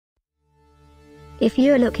If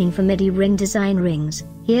you're looking for Midi ring design rings,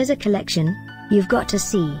 here's a collection you've got to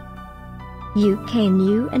see. UK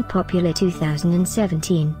New and Popular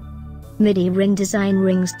 2017 Midi ring design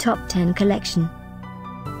rings top 10 collection.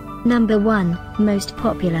 Number 1, Most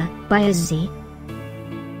Popular, by Iszie.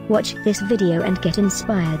 Watch this video and get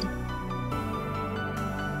inspired.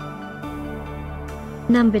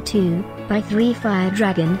 Number 2, by 3 Fire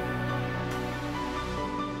Dragon.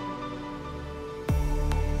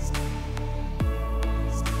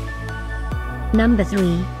 Number 3,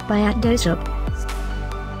 by Atdoshop.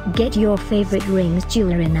 Get your favorite rings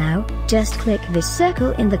jewelry now, just click this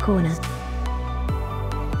circle in the corner.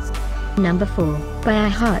 Number 4, by I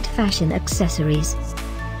Heart Fashion Accessories.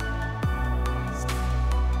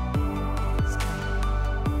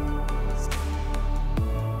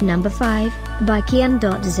 Number 5, by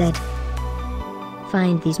Qiyun.Z.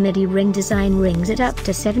 Find these Midi ring design rings at up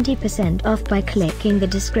to 70% off by clicking the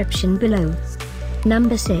description below.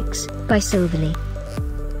 Number 6, by Silverly.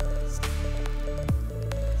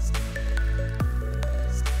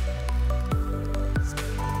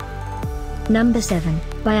 Number 7,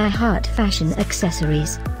 by I Heart Fashion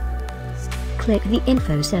Accessories. Click the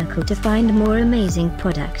info circle to find more amazing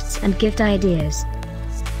products and gift ideas.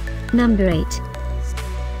 Number 8.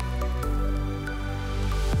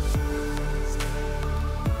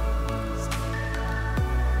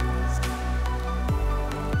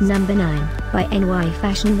 Number 9, by NY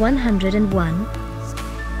Fashion 101.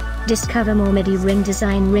 Discover more Midi ring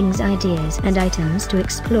design rings ideas and items to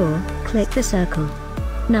explore, click the circle.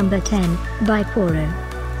 Number 10, by Boho.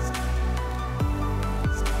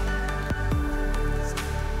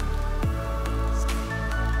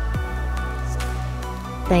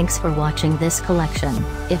 Thanks for watching this collection.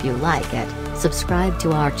 If you like it, subscribe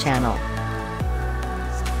to our channel.